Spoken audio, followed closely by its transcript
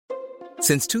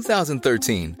Since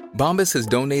 2013, Bombas has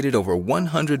donated over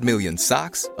 100 million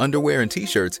socks, underwear, and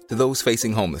T-shirts to those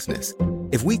facing homelessness.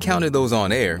 If we counted those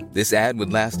on air, this ad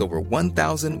would last over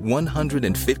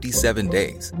 1,157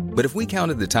 days. But if we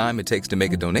counted the time it takes to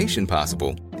make a donation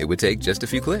possible, it would take just a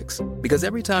few clicks. Because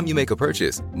every time you make a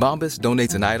purchase, Bombas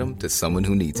donates an item to someone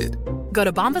who needs it. Go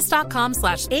to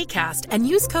bombas.com/ACAST and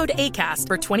use code ACAST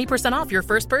for 20% off your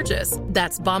first purchase.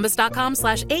 That's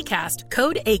bombas.com/ACAST,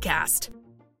 code ACAST.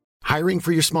 Hiring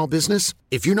for your small business?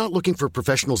 If you're not looking for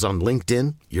professionals on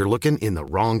LinkedIn, you're looking in the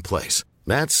wrong place.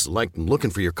 That's like looking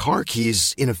for your car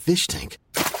keys in a fish tank.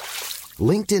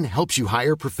 LinkedIn helps you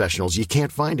hire professionals you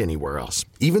can't find anywhere else,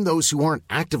 even those who aren't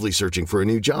actively searching for a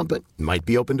new job but might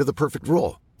be open to the perfect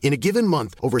role. In a given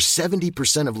month, over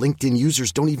 70% of LinkedIn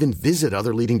users don't even visit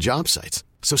other leading job sites.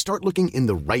 So start looking in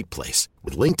the right place.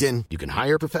 With LinkedIn, you can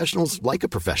hire professionals like a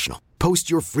professional. Post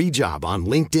your free job on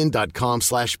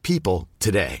linkedin.com/people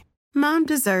today. Mom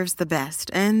deserves the best,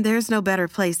 and there's no better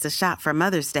place to shop for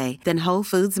Mother's Day than Whole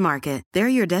Foods Market. They're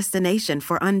your destination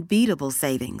for unbeatable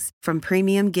savings, from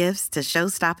premium gifts to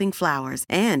show-stopping flowers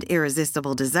and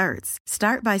irresistible desserts.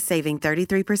 Start by saving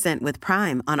 33% with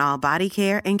Prime on all body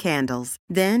care and candles.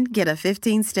 Then get a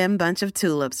 15-stem bunch of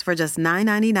tulips for just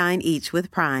 $9.99 each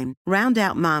with Prime. Round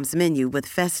out Mom's menu with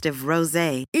festive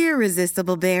rosé,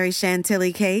 irresistible berry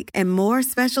chantilly cake, and more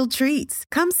special treats.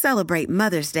 Come celebrate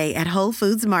Mother's Day at Whole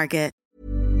Foods Market.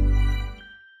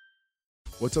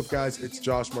 What's up, guys? It's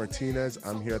Josh Martinez.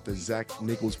 I'm here at the Zach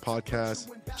Nichols podcast,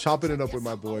 chopping it up with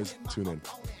my boys. Tune in.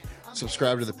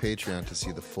 Subscribe to the Patreon to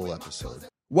see the full episode.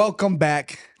 Welcome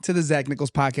back to the Zach Nichols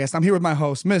podcast. I'm here with my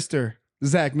host, Mr.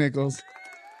 Zach Nichols.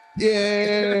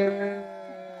 Yeah.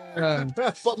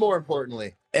 But more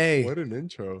importantly, Hey, What an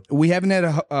intro. we haven't had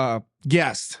a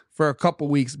guest for a couple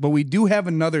weeks, but we do have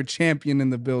another champion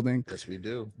in the building. yes, we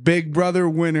do. Big Brother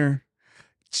winner,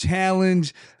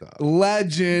 challenge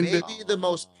legend. Maybe the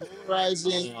most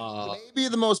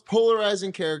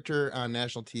polarizing character on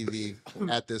national TV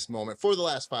at this moment for the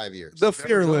last 5 years. The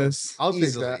fearless, I'll take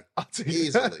Easily. that. I'll take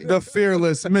Easily. the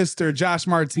fearless Mr. Josh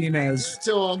Martinez.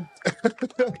 To him.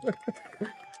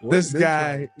 This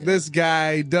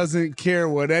guy doesn't care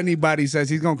what anybody says.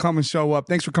 He's gonna come and show up.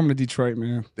 Thanks for coming to Detroit,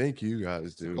 man. Thank you,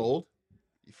 guys, dude. Cold?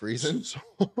 You freezing? It's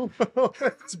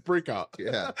a breakout.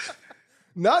 Yeah.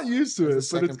 Not used to it, The but it's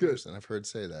second good. person I've heard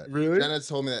say that. Really? Jenna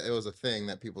told me that it was a thing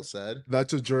that people said.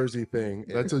 That's a Jersey thing.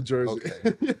 That's a Jersey.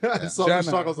 Okay. Yeah, I saw Jenna.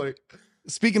 the shock. I was like,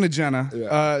 Speaking of Jenna,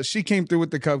 Yeah. she came through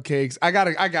with the cupcakes. I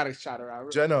gotta shout her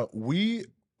out. Jenna,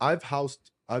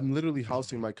 I'm literally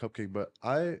housing my cupcake, but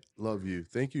I love you.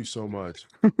 Thank you so much.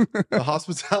 The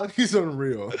hospitality is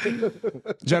unreal.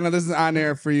 Jenna, this is on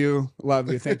air for you.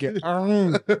 Love you. Thank you.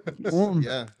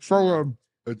 Yeah. So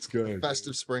It's good.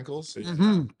 Festive sprinkles.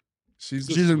 She's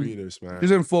the She's in- sweetest, man.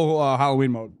 she's in full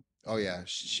Halloween mode. Oh yeah,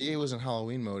 she was in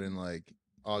Halloween mode in like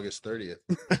August 30th.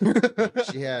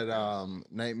 She had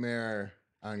Nightmare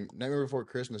Before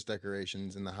Christmas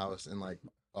decorations in the house in like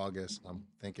August. I'm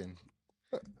thinking,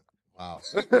 wow.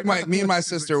 Me and my She's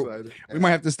sister, excited. we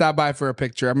might have to stop by for a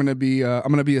picture. I'm gonna be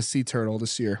a sea turtle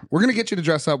this year. We're gonna get you to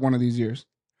dress up one of these years.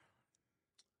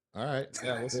 All right,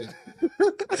 yeah, we'll see.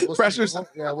 Pressure's-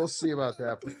 We'll see about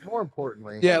that. But more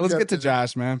importantly, Yeah, let's get to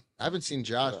Josh, man. I haven't seen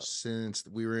Josh since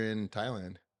we were in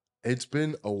Thailand. It's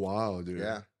been a while, dude.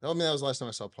 Yeah, I mean that was the last time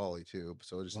I saw Paulie too.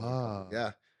 So just Wow.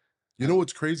 yeah. You know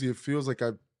what's crazy? It feels like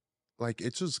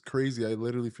it's just crazy. I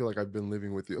literally feel like I've been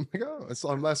living with you. I'm like, oh, I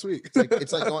saw him last week.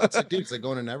 It's like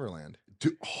going to Neverland.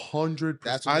 Dude, 100%.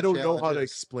 That's what I the don't know how challenge to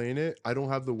is. explain it. I don't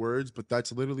have the words, but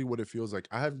that's literally what it feels like.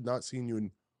 I have not seen you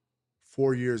in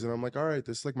 4 years, and I'm like, all right,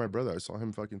 this is like my brother. I saw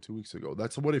him fucking 2 weeks ago.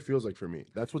 That's what it feels like for me.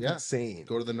 That's what's Yeah. insane.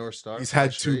 Go to the North Star. He's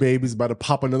had Fly 2 Street. babies, about to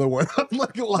pop another one. I'm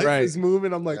like, life Right. is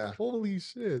moving. I'm like, Yeah. holy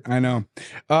shit. I know.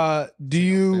 Do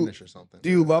you Finish or something. do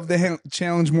you love the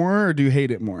challenge more or do you hate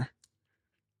it more?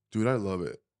 Dude, I love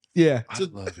it. Yeah. I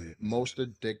love it. Most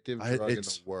addictive drug in the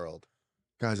it's- world.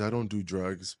 Guys, I don't do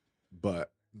drugs,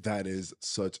 but that is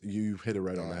you hit it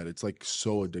right on the Yeah. head. It's like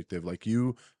so addictive. Like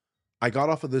I got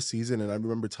off of this season and I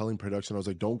remember telling production, I was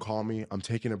like, don't call me. I'm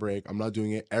taking a break. I'm not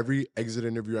doing it. Every exit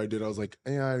interview I did, I was like,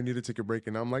 yeah, I need to take a break.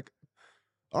 And I'm like,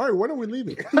 all right, when are we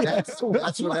leaving? That's what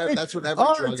every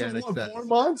all drug right, so addict what, says. 4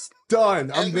 months?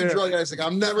 Done. I'm Every there. drug addict's like,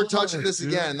 I'm never touching this Dude.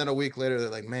 again. And then a week later, they're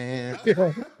like, man,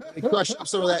 they crushed up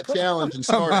some of that challenge and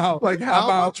started. About, Like, how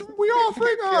about much are we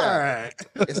offering? All Yeah. right.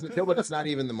 But it's not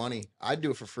even the money. I'd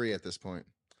do it for free at this point.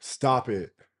 Stop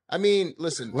it. I mean,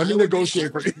 listen. Let me I would-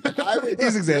 negotiate for you. I would-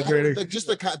 He's exaggerating. Like, just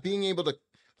being able to,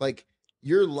 like,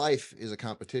 your life is a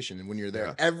competition, and when you're there,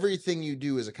 Yeah. everything you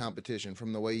do is a competition.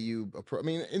 From the way you approach. I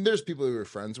mean, and there's people who you're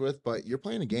friends with, but you're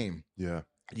playing a game. Yeah.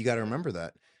 You got to remember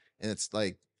that. And it's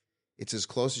like, it's as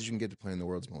close as you can get to playing the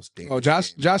world's most dangerous Oh,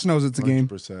 Josh game. Josh knows it's a game.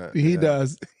 100%, He yeah.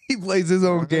 does. He plays his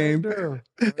own game.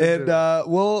 And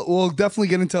we'll definitely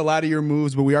get into a lot of your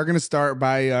moves, but we are going to start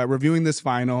by reviewing this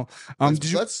final.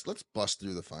 Let's bust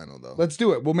through the final though. Let's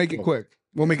do it. We'll make it quick.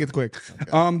 We'll make it quick.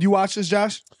 Okay. You watched this,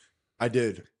 Josh? I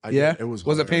did. Yeah? It was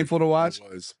Was it hard. painful to watch?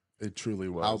 It was. It truly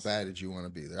was. How bad did you want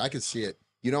to be there? I could see it.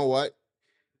 You know what?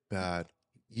 Bad.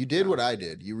 You did what I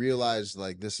did. You realized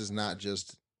like this is not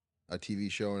just a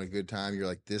TV show and a good time. You're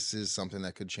like, this is something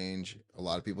that could change a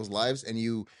lot of people's lives. And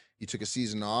you took a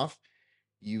season off.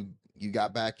 You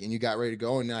got back and you got ready to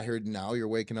go. And I heard now you're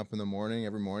waking up in the morning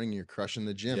every morning. And you're crushing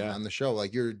the gym on the show.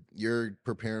 Like you're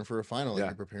preparing for a final. Like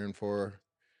you're preparing for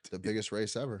the biggest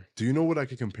race ever. Do you know what I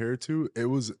could compare it to? It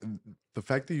was the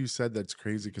fact that you said that's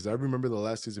crazy because I remember the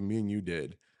last season me and you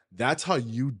did. That's how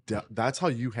you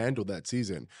handled that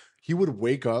season. He would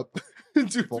wake up and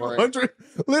do 400.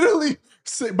 Literally,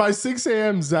 by 6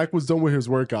 a.m., Zach was done with his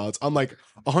workouts. I'm like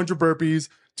 100 burpees,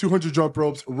 200 jump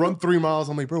ropes, run 3 miles.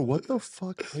 I'm like, bro, what the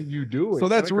fuck are you doing? So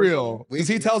that's real. Because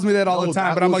he tells me that all the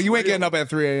time, but I'm like, you ain't getting up at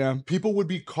 3 a.m. People would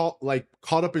be caught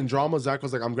up in drama. Zach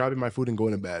was like, I'm grabbing my food and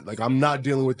going to bed. Like, I'm not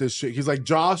dealing with this shit. He's like,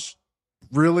 Josh,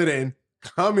 reel it in.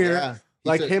 Come here. Yeah,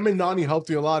 like, him and Nani helped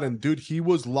you a lot. And, dude, he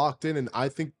was locked in. And I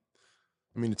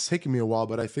mean, it's taking me a while,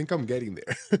 but I think I'm getting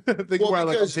there. I think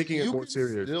I'm taking it more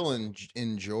serious. Still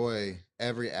enjoy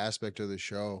every aspect of the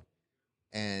show,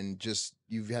 and just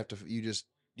you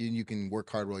can work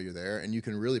hard while you're there, and you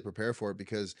can really prepare for it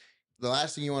because the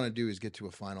last thing you want to do is get to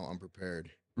a final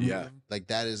unprepared. Yeah, like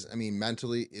that is, I mean,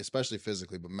 mentally, especially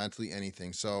physically, but mentally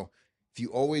anything. So if you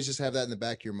always just have that in the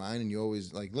back of your mind, and you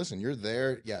always like, listen, you're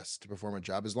there, yes, to perform a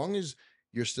job, as long as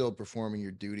you're still performing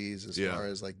your duties as far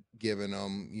as like giving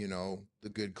them, the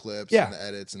good clips and the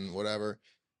edits and whatever.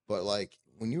 But like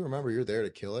when you remember you're there to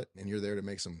kill it and you're there to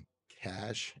make some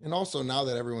cash. And also now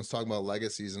that everyone's talking about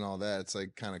legacies and all that, it's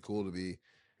like kind of cool to be.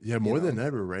 Yeah, more than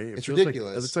ever, right? It's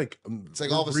ridiculous. It's like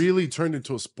all of really turned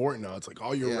into a sport now. It's like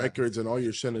all your records and all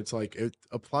your shit. It's like it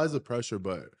applies the pressure,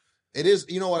 but it is.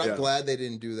 You know what? I'm glad they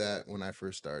didn't do that when I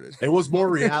first started. It was more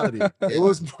reality. It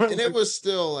was more, and it was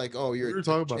still like, oh, you're a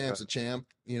champ's a champ,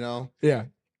 Yeah.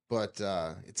 But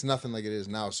it's nothing like it is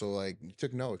now. So like, you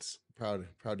took notes. Proud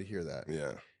to hear that.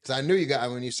 Yeah. So I knew you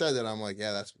got when you said that. I'm like,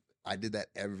 yeah, I did that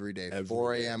every day.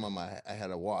 4 a.m. I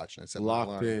had a watch and I said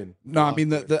locked in. No, I mean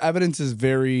the evidence is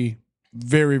very,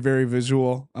 very, very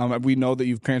visual. We know that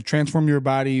you've transformed your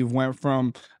body. You've went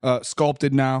from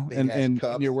sculpted now, and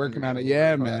you're working on it.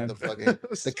 Yeah, man.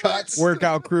 The cuts,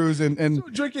 workout crews, and so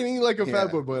drinking like a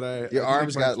fat boy, but your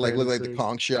arms got look like the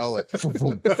conch shell. Like,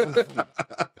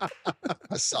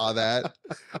 I saw that.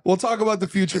 We'll talk about the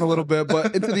future in a little bit,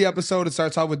 but into the episode, it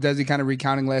starts off with Desi kind of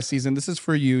recounting last season. This is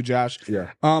for you, Josh.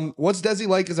 Yeah. What's Desi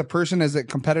like as a person, as a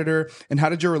competitor, and how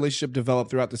did your relationship develop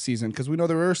throughout the season? Because we know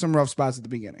there were some rough spots at the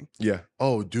beginning. Yeah.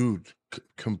 Oh, dude,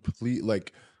 complete.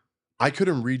 Like, I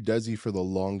couldn't read Desi for the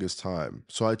longest time,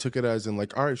 so I took it as in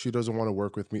like, all right, she doesn't want to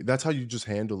work with me. That's how you just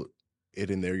handle it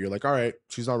in there. You're like, all right,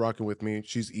 she's not rocking with me.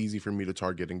 She's easy for me to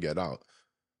target and get out.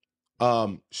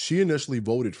 She initially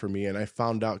voted for me, and I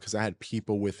found out because I had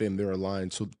people within their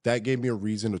alliance, so that gave me a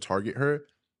reason to target her.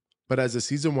 But as the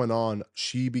season went on,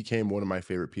 she became one of my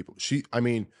favorite people.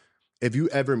 If you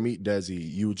ever meet Desi,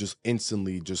 you would just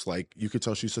instantly you could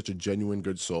tell she's such a genuine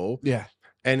good soul. Yeah.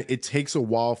 And it takes a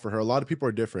while for her. A lot of people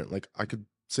are different. Like, I could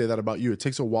say that about you. It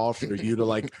takes a while for you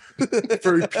to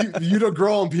you to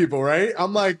grow on people, right?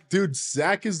 I'm like, dude,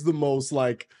 Zach is the most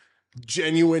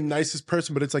genuine, nicest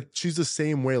person, but it's like she's the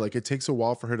same way. Like, it takes a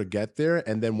while for her to get there,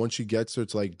 and then once she gets there,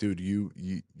 it's like, dude, you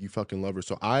fucking love her.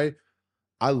 So I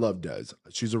love Des.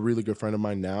 She's a really good friend of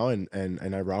mine now, and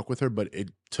I rock with her. But it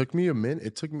took me a minute.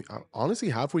 It took me honestly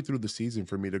halfway through the season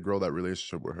for me to grow that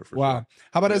relationship with her. Wow. Sure.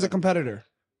 How about as a competitor?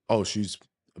 Oh, she's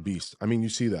a beast. I mean, you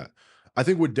see that. I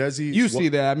think with Desi, you see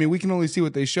that. I mean, we can only see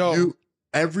what they show.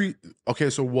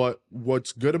 So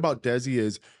what's good about Desi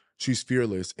is she's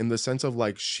fearless in the sense of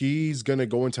she's gonna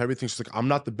go into everything. She's like, I'm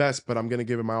not the best, but I'm gonna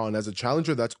give it my all. And as a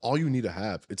challenger, that's all you need to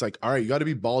have. It's like, all right, you got to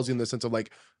be ballsy in the sense of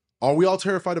are we all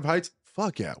terrified of heights?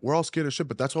 Fuck yeah, we're all scared of shit,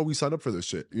 but that's why we signed up for this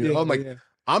shit. You know,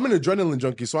 I'm an adrenaline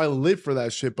junkie, so I live for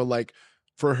that shit. But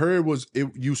for her,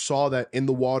 you saw that in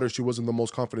the water, she wasn't the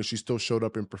most confident. She still showed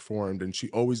up and performed, and she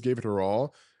always gave it her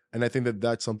all. And I think that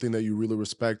that's something that you really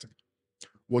respect.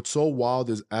 What's so wild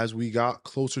is as we got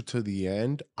closer to the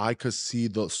end, I could see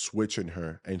the switch in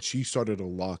her, and she started to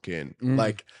lock in.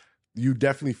 You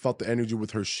definitely felt the energy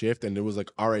with her shift, and it was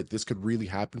like, all right, this could really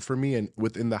happen for me. And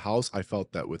within the house, I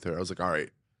felt that with her. I was like, all right,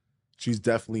 she's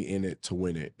definitely in it to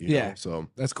win it. You know? So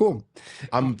that's cool.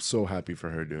 I'm so happy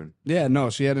for her, dude. Yeah, no,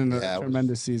 she had a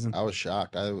tremendous season. I was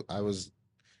shocked. I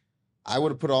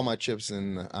would have put all my chips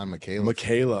on Michaela.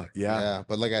 Michaela, yeah.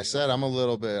 But like I said, I'm a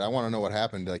little bit. I want to know what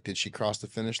happened. Like, did she cross the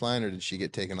finish line or did she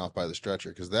get taken off by the stretcher?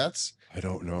 Because I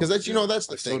don't know. Because that's that's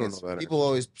the thing. Don't know that people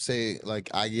always say like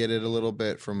I get it a little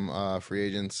bit from free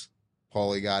agents.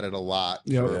 Paulie got it a lot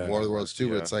for War of the Worlds too.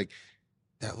 But it's like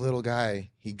that little guy,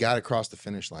 he got across the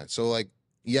finish line. So like,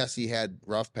 yes, he had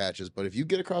rough patches, but if you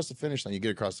get across the finish line, you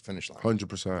get across the finish line.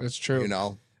 100%. That's true. You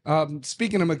know.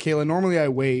 Speaking of Michaela, normally I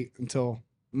wait until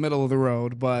middle of the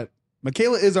road, but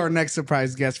Michaela is our next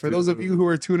surprise guest. For those of you who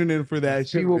are tuning in for that,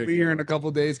 she will be here in a couple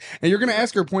of days, and you're going to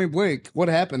ask her point blank what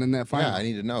happened in that final. Yeah, I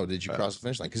need to know. Did you cross the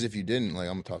finish line? Because if you didn't, like,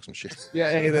 I'm gonna talk some shit.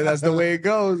 Yeah, hey, that's the way it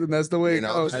goes, and that's the way it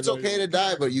goes. It's okay to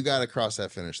die, but you got to cross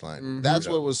that finish line. Mm-hmm. That's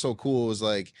what was so cool. Was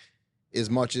like, as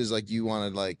much as like you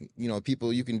wanted, like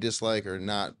people you can dislike or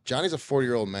not. Johnny's a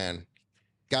 40-year-old man,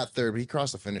 got third, but he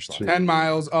crossed the finish line. 10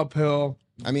 miles uphill.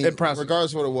 I mean, impressive.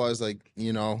 Regardless of what it was, like,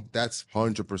 that's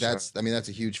 100%. That's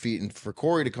a huge feat. And for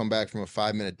Corey to come back from a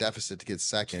 5-minute deficit to get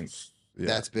second,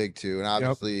 that's big too. And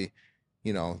obviously,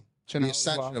 the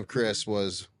ascension of Chris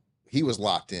he was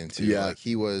locked in too. Yeah. Like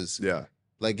he was,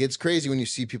 like, it's crazy when you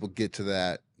see people get to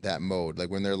that mode,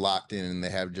 like when they're locked in and they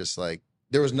have just like,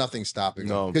 there was nothing stopping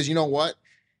them. Because you know what?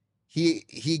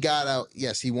 He got out.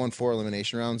 Yes, he won 4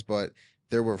 elimination rounds, but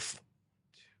there was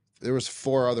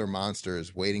 4 other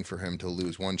monsters waiting for him to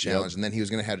lose one challenge, and then he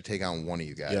was going to have to take on one of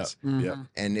you guys.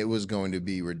 And it was going to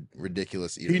be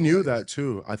ridiculous. He knew that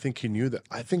too. I think he knew that.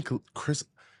 I think Chris.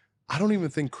 I don't even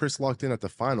think Chris locked in at the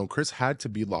final. Chris had to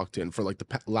be locked in for like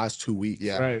the last 2 weeks.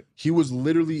 Yeah, right. He was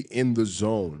literally in the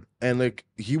zone, and like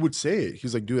he would say it.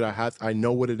 He's like, "Dude, I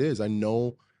know what it is. I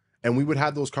know." And we would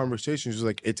have those conversations. He's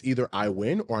like, "It's either I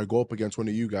win or I go up against one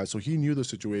of you guys." So he knew the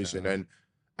situation, and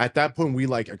at that point, we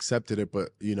like accepted it, but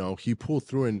he pulled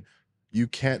through, and you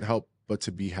can't help but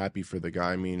to be happy for the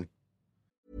guy. I mean,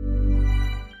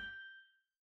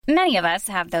 many of us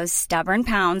have those stubborn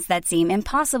pounds that seem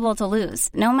impossible to lose,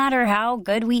 no matter how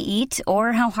good we eat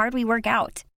or how hard we work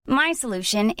out. My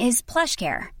solution is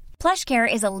PlushCare.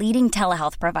 PlushCare is a leading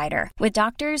telehealth provider with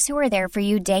doctors who are there for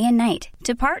you day and night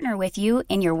to partner with you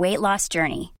in your weight loss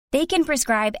journey. They can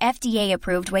prescribe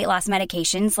FDA-approved weight loss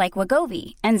medications like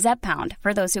Wegovy and Zepbound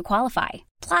for those who qualify.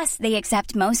 Plus, they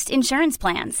accept most insurance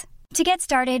plans. To get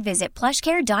started, visit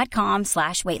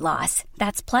plushcare.com/weightloss.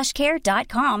 That's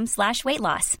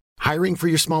plushcare.com/weightloss. Hiring for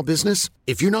your small business?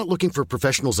 If you're not looking for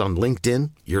professionals on LinkedIn,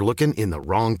 you're looking in the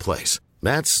wrong place.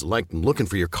 That's like looking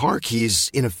for your car keys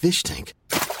in a fish tank.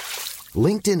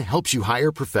 LinkedIn helps you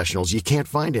hire professionals you can't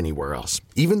find anywhere else,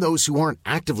 even those who aren't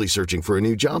actively searching for a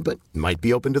new job but might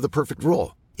be open to the perfect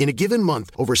role. In a given month,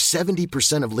 over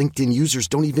 70% of LinkedIn users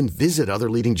don't even visit other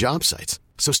leading job sites.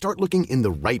 So start looking in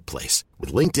the right place.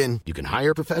 With LinkedIn, you can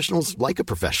hire professionals like a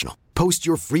professional. Post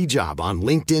your free job on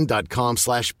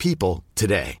linkedin.com/people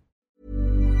today.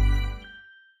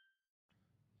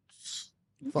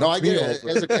 No, I get it.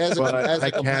 As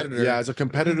a competitor. Yeah, as a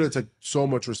competitor, it's like so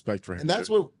much respect for him. And that's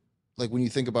what, like, when you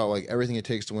think about like everything it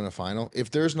takes to win a final,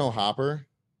 if there's no hopper,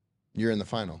 you're in the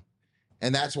final.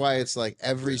 And that's why it's like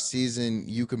every season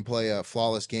you can play a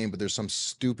flawless game, but there's some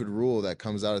stupid rule that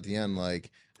comes out at the end, like,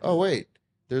 oh wait,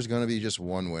 there's gonna be just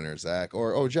one winner, Zach.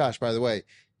 Or, oh Josh, by the way,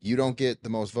 you don't get the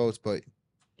most votes, but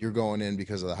you're going in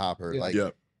because of the hopper.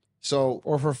 So,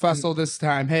 or for Fessel this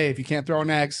time, hey, if you can't throw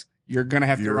an X, you're gonna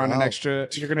have to run an extra.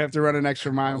 You're gonna have to run an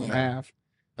extra mile and a half.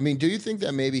 I mean, do you think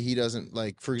that maybe he doesn't,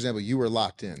 like, for example, you were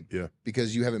locked in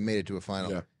because you haven't made it to a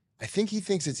final? Yeah. I think he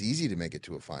thinks it's easy to make it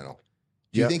to a final.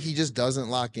 Do you think he just doesn't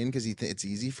lock in because it's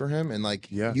easy for him? And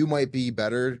like, you might be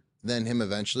better than him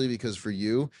eventually because for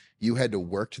you had to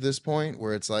work to this point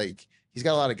where it's like, he's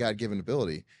got a lot of God-given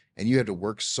ability and you had to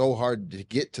work so hard to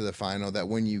get to the final that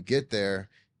when you get there,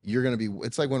 you're going to be,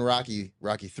 it's like when Rocky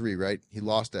 3, right? He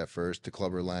lost at first to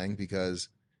Clubber Lang because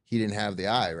he didn't have the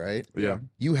eye, right? Yeah.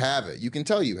 You have it. You can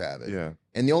tell you have it. Yeah.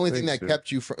 And the only thing that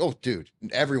kept you from, oh, dude,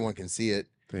 everyone can see it.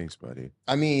 Thanks, buddy.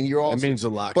 I mean, you're also. It means a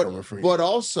lot coming from you. But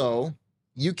also,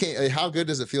 you can't, how good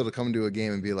does it feel to come into a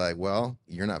game and be like, well,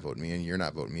 you're not voting me in, you're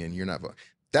not voting me in, you're not voting.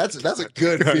 That's a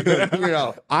good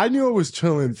feeling, I knew I was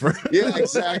chilling for. Yeah,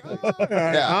 exactly.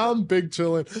 Yeah. I'm big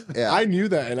chilling. Yeah. I knew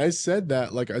that. And I said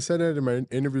that, like I said it in my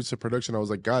interviews to production. I was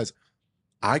like, guys,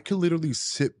 I could literally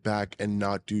sit back and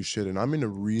not do shit. And I'm in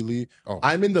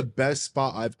I'm in the best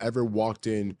spot I've ever walked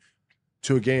in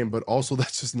to a game, but also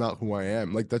that's just not who I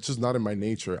am. Like, that's just not in my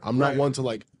nature. I'm not one to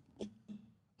like,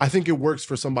 I think it works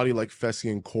for somebody like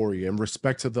Fessy and Corey, and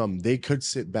respect to them. They could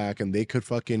sit back and they could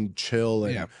fucking chill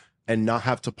and not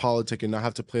have to politic and not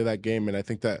have to play that game. And I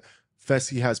think that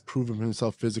Fessy has proven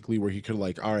himself physically where he could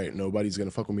like, all right, nobody's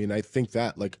gonna fuck with me. And I think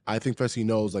that I think Fessy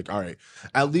knows like, all right,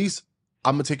 at least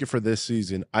I'm gonna take it for this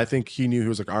season. I think he knew he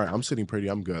was like, all right, I'm sitting pretty,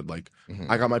 I'm good. Like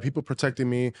I got my people protecting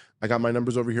me. I got my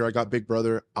numbers over here. I got Big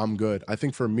Brother. I'm good. I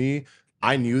think for me,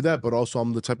 I knew that, but also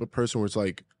I'm the type of person where it's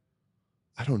like,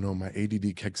 I don't know, my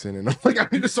ADD kicks in and I'm like, I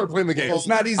need to start playing the game. Well, it's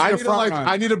not easy to front run.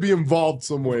 I need to be involved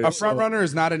somewhere. A front runner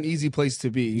is not an easy place to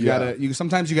be.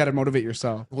 Sometimes you gotta motivate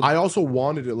yourself. I also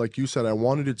wanted it, like you said, I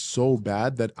wanted it so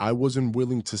bad that I wasn't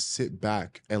willing to sit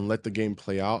back and let the game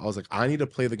play out. I was like, I need to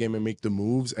play the game and make the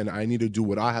moves, and I need to do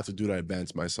what I have to do to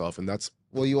advance myself. And that's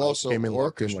you also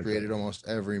orchestrated almost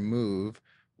every move,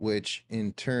 which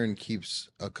in turn keeps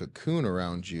a cocoon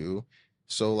around you.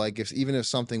 So like even if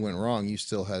something went wrong, you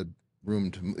still had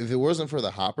room to move. If it wasn't for the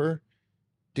hopper,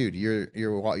 dude,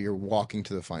 you're walking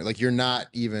to the final. Like you're not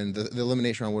even the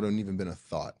elimination round wouldn't even been a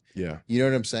thought. Yeah, you know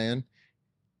what I'm saying?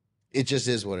 It just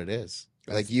is what it is.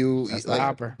 That's the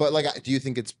hopper. But like, do you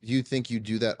think you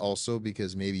do that also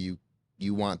because maybe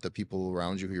you want the people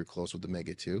around you who you're close with to make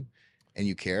it too, and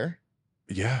you care?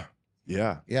 Yeah.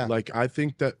 Like I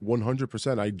think that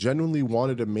 100%. I genuinely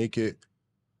wanted to make it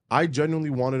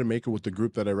with the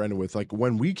group that I ran it with. Like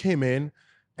when we came in.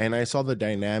 And I saw the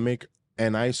dynamic,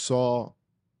 and I saw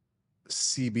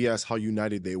CBS, how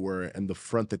united they were, and the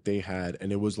front that they had,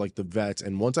 and it was like the vets.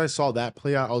 And once I saw that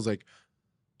play out, I was like,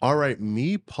 all right,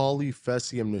 me, Paulie,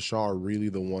 Fessy, and Nisha are really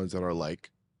the ones that are like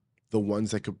the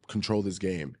ones that could control this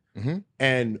game.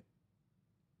 And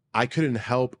I couldn't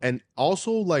help. And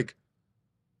also, like,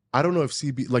 I don't know if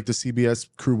the CBS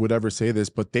crew would ever say this,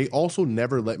 but they also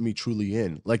never let me truly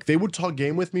in. Like they would talk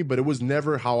game with me, but it was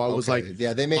never how I was like.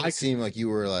 Yeah, they made it seem like you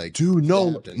were like, dude,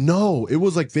 no. It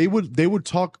was like they would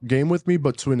talk game with me,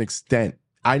 but to an extent.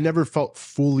 I never felt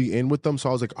fully in with them, so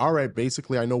I was like, all right,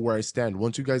 basically I know where I stand.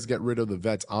 Once you guys get rid of the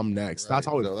vets, I'm next. Right. That's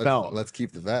how it felt. Let's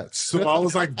keep the vets. So I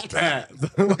was like, bet.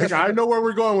 Like I know where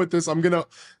we're going with this. I'm gonna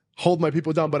hold my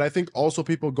people down. But I think also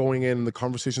people going in the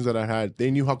conversations that I had,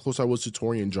 they knew how close I was to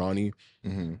Tori and Johnny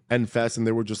and Fess, and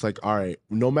they were just like, all right,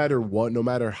 no matter what, no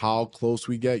matter how close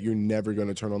we get, you're never going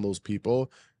to turn on those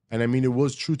people. And I mean, it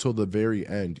was true till the very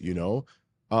end, you know?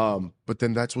 But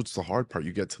then that's what's the hard part.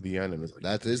 You get to the end and it's like,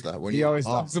 that is that. When he always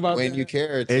talks about when that. You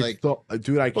care, it's like,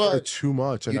 dude, I care too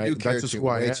much. And that's just who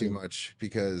I am. Too much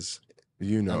because,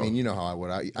 you know, I mean, you know how I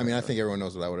would, I mean, I think everyone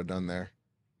knows what I would have done there,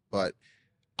 but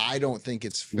I don't think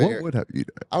it's fair. What would have you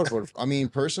done? I would vote. I mean,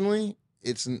 personally,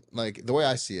 it's like the way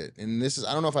I see it, and this is,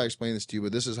 I don't know if I explained this to you,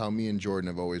 but this is how me and Jordan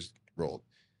have always rolled.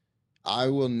 I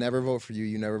will never vote for you.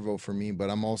 You never vote for me. But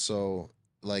I'm also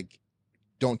like,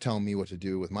 don't tell me what to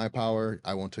do with my power.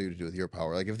 I won't tell you to do with your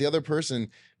power. Like if the other person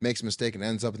makes a mistake and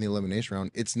ends up in the elimination round,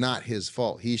 it's not his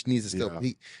fault. He needs to still.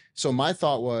 Yeah. So my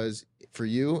thought was for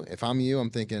you, if I'm you,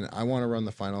 I'm thinking I want to run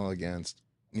the final against.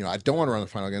 You know, I don't want to run the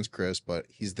final against Chris, but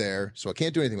he's there, so I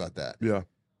can't do anything about that. Yeah.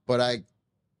 But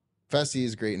Fessy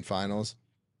is great in finals.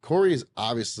 Corey's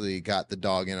obviously got the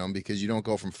dog in him because you don't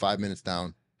go from 5 minutes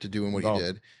down to doing what he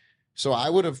did. So I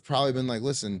would have probably been like,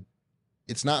 listen,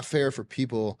 it's not fair for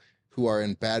people who are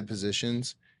in bad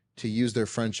positions to use their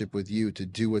friendship with you to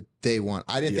do what they want.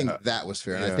 I didn't think that was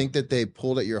fair. And I think that they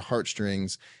pulled at your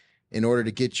heartstrings in order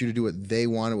to get you to do what they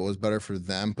wanted, what was better for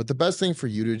them. But the best thing for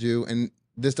you to do, and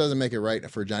this doesn't make it right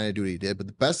for Johnny to do what he did, but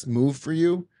the best move for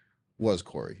you was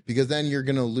Corey, because then you're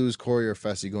going to lose Corey or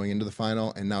Fessy going into the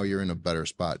final, and now you're in a better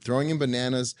spot. Throwing in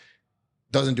bananas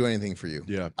doesn't do anything for you.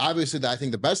 Yeah. Obviously, I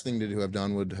think the best thing to have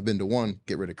done would have been to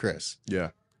get rid of Chris.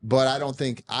 Yeah. But I don't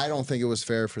think it was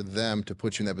fair for them to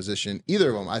put you in that position. Either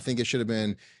of them. I think it should have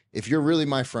been, if you're really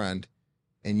my friend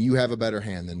and you have a better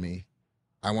hand than me,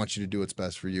 I want you to do what's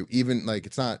best for you. Even like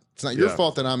it's not your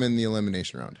fault that I'm in the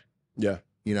elimination round. Yeah.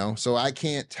 You know, so I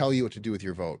can't tell you what to do with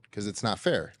your vote because it's not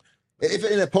fair. If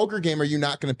in a poker game, are you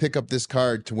not going to pick up this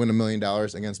card to win $1 million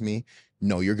against me?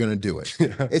 No, you're going to do it.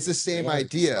 It's the same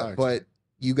idea, but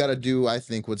you got to do, I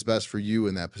think, what's best for you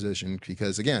in that position.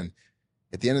 Because again,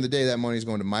 at the end of the day, that money is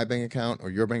going to my bank account or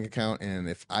your bank account. And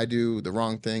if I do the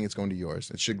wrong thing, it's going to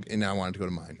yours. And I want it to go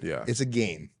to mine. Yeah. It's a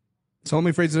game. So let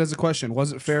me phrase it as a question.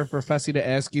 Was it fair for Fessy to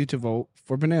ask you to vote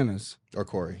for bananas? Or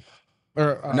Corey.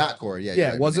 Or not Corey,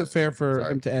 yeah. Was it fair for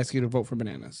him to ask you to vote for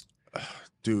bananas?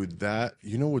 Dude,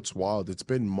 you know what's wild? It's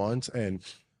been months, and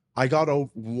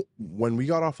when we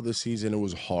got off of the season, it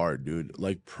was hard, dude.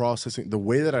 Like processing the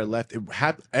way that I left,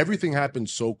 everything happened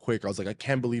so quick. I was like, I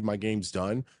can't believe my game's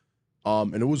done.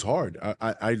 And it was hard.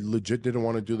 I legit didn't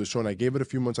want to do the show, and I gave it a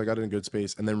few months. I got it in a good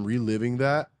space, and then reliving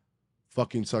that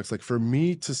fucking sucks. Like for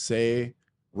me to say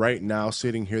right now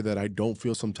sitting here that I don't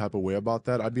feel some type of way about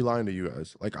that, I'd be lying to you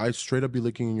guys. Like, I'd straight up be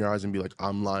looking in your eyes and be like,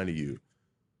 I'm lying to you.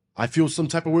 I feel some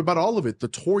type of way about all of it. The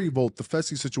Tory vote, the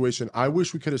Fessy situation. I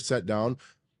wish we could have sat down.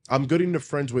 I'm good enough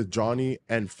friends with Johnny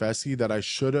and Fessy that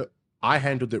I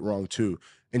handled it wrong too.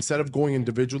 Instead of going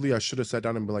individually, I should have sat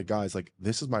down and been like, guys, like,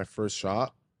 this is my first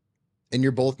shot. And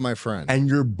you're both my friends. And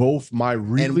you're both my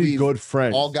really good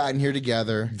friends. All gotten here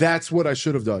together. That's what I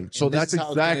should have done. So that's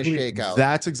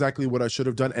exactly what I should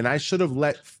have done. And I should have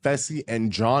let Fessy and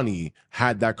Johnny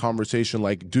had that conversation.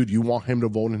 Like, dude, you want him to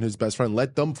vote in his best friend?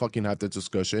 Let them fucking have that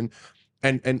discussion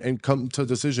and come to a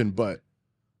decision. But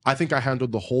I think I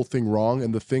handled the whole thing wrong.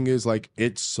 And the thing is, like,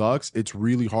 it sucks. It's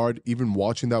really hard. Even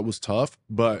watching that was tough,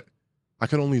 but I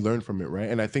can only learn from it, right?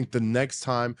 And I think the next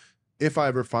time, if I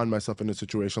ever find myself in a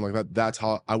situation like that, that's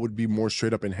how I would be more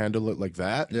straight up and handle it like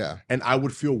that. Yeah. And I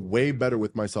would feel way better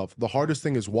with myself. The hardest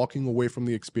thing is walking away from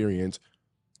the experience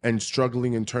and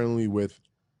struggling internally with,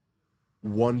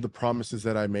 one, the promises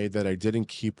that I made that I didn't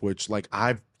keep, which, like,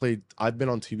 I've been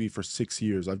on TV for 6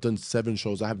 years. I've done 7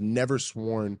 shows. I have never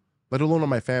sworn, let alone on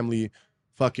my family,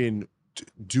 fucking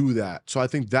do that. So I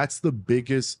think that's the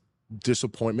biggest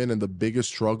disappointment and the biggest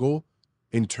struggle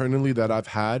internally that I've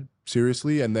had,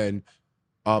 seriously. And then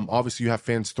obviously you have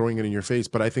fans throwing it in your face,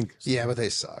 but I think but they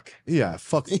suck. Yeah,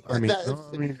 fuck. I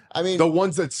mean the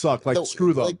ones that suck, like,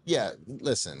 screw them. Like,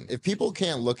 listen, if people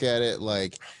can't look at it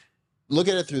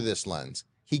through this lens.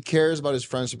 He cares about his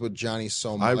friendship with Johnny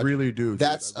so much. I really do.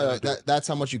 That's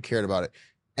how much you cared about it.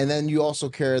 And then you also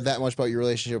care that much about your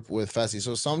relationship with Fessy.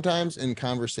 So sometimes in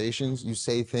conversations you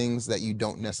say things that you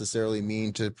don't necessarily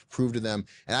mean to prove to them.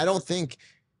 And I don't think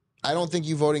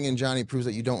you voting in Johnny proves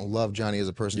that you don't love Johnny as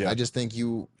a person. Yeah. I just think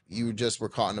you just were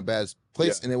caught in a bad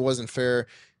place, and it wasn't fair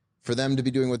for them to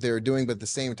be doing what they were doing. But at the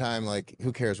same time, like,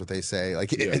 who cares what they say?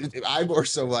 Like, I'm more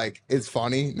so like, it's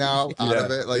funny now out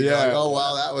of it. Like, oh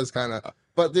wow, that was kind of.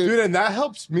 But dude, and that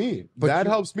helps me. That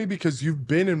helps me because you've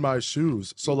been in my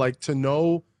shoes. So, like, to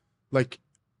know, like,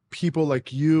 people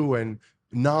like you and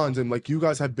Nons and, like, you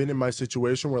guys have been in my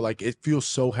situation where, like, it feels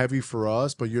so heavy for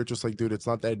us, but you're just like, dude, it's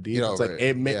not that deep. It's like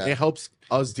it helps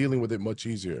us dealing with it much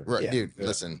easier. Right, dude.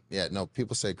 Listen,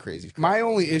 people say crazy. My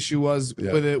only issue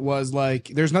with it was, like,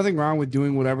 there's nothing wrong with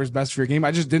doing whatever's best for your game.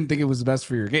 I just didn't think it was the best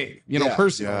for your game.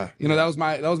 Personally. Yeah. That was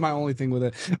my only thing with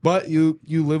it. But you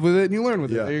live with it and you learn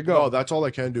with it. There you go. Oh, that's all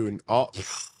I can do. And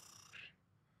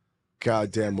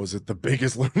God damn, was it the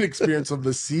biggest learning experience of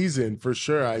the season for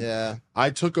sure. I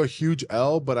took a huge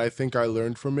L, but I think I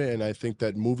learned from it, and I think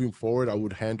that moving forward, I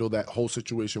would handle that whole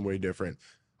situation way different.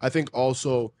 I think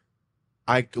also,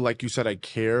 like you said, I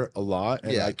care a lot,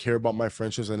 and I care about my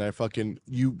friendships, and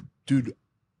dude,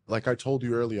 like I told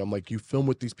you earlier, I'm like, you film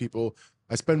with these people.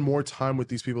 I spend more time with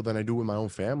these people than I do with my own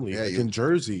family. Yeah, like in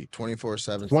Jersey.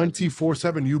 24/7.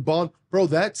 24/7. You bond. Bro,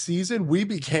 that season, we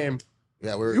became,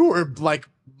 you were like,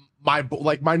 my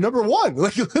number one,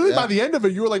 like, literally by the end of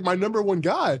it, you were like my number one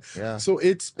guy. Yeah. So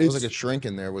it was like a shrink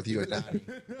in there with you and Nani.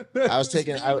 I was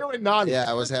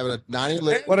having a Nani.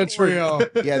 What a trio.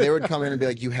 Yeah, they would come in and be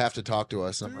like, "You have to talk to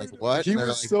us." And I'm like, "What?" He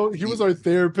was our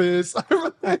therapist,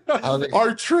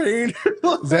 our trainer.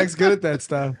 Zach's good at that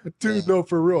stuff, dude. No,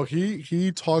 for real.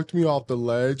 He talked me off the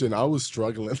ledge, and I was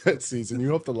struggling that season. You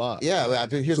helped a lot. Yeah,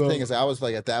 here's the thing: is I was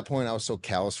like, at that point, I was so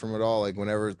callous from it all. Like,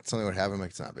 whenever something would happen, like,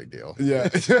 it's not a big deal. Yeah.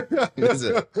 This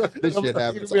shit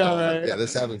happens. Yeah,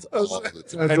 this happens all the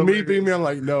time. And me being me, I'm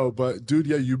like, no, but dude,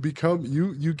 you become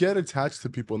you get attached to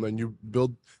people, and then you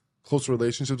build close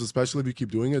relationships, especially if you keep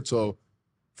doing it. So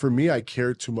for me, I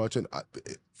care too much, and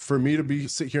for me to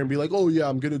sit here and be like, oh yeah,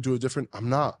 I'm gonna do it different. I'm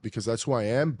not, because that's who I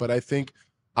am. But I think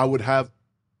I would have,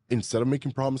 instead of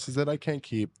making promises that I can't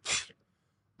keep,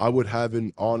 I would have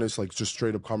an honest, like, just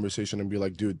straight up conversation and be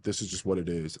like, dude, this is just what it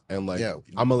is. And, like, I'm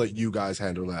gonna let you guys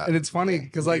handle that. And it's funny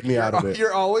because, like,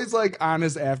 you're always, like,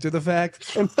 honest after the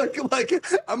fact. And, like in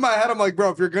my head, I'm like, bro,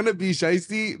 if you're gonna be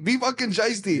shiesty, be fucking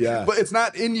shiesty. Yeah. But it's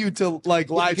not in you to, like,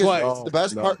 lie twice. The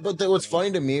best part, but what's funny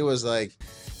to me was, like,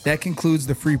 that concludes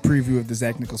the free preview of the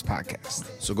Zach Nichols podcast.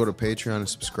 So go to Patreon and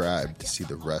subscribe to see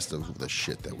the rest of the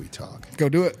shit that we talk. Go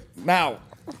do it now.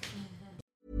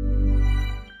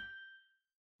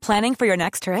 Planning for your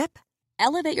next trip?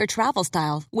 Elevate your travel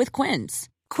style with Quince.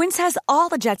 Quince has all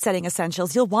the jet-setting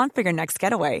essentials you'll want for your next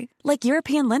getaway, like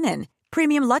European linen,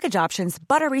 premium luggage options,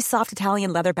 buttery soft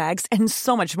Italian leather bags, and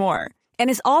so much more. And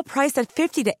is all priced at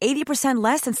 50 to 80%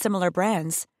 less than similar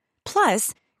brands.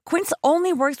 Plus, Quince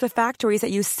only works with factories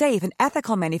that use safe and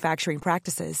ethical manufacturing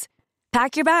practices.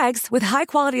 Pack your bags with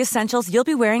high-quality essentials you'll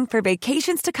be wearing for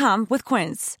vacations to come with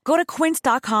Quince. Go to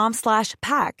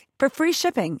quince.com/pack for free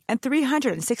shipping and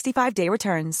 365-day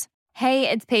returns. Hey,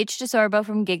 it's Paige DeSorbo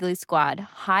from Giggly Squad.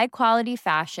 High quality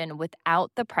fashion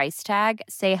without the price tag.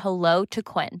 Say hello to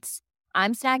Quince.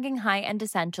 I'm snagging high-end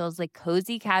essentials like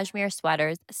cozy cashmere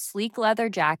sweaters, sleek leather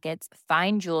jackets,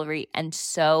 fine jewelry, and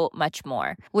so much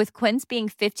more. With Quince being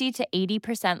 50 to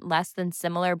 80% less than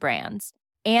similar brands.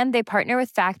 And they partner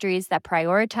with factories that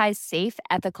prioritize safe,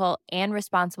 ethical, and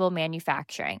responsible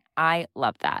manufacturing. I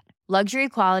love that. Luxury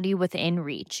quality within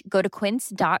reach. Go to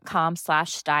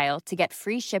quince.com/style to get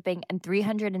free shipping and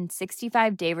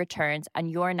 365-day returns on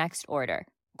your next order.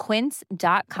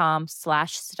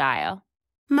 Quince.com/style.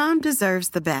 Mom deserves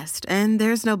the best, and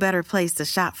there's no better place to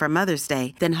shop for Mother's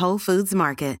Day than Whole Foods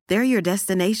Market. They're your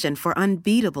destination for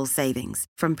unbeatable savings,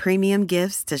 from premium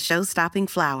gifts to show-stopping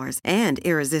flowers and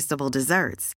irresistible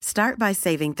desserts. Start by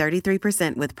saving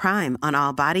 33% with Prime on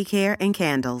all body care and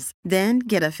candles. Then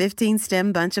get a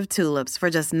 15-stem bunch of tulips for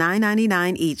just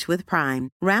 $9.99 each with Prime.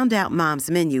 Round out Mom's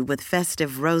menu with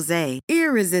festive rosé,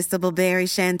 irresistible berry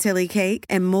chantilly cake,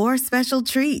 and more special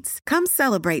treats. Come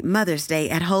celebrate Mother's Day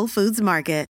at Whole Foods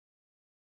Market.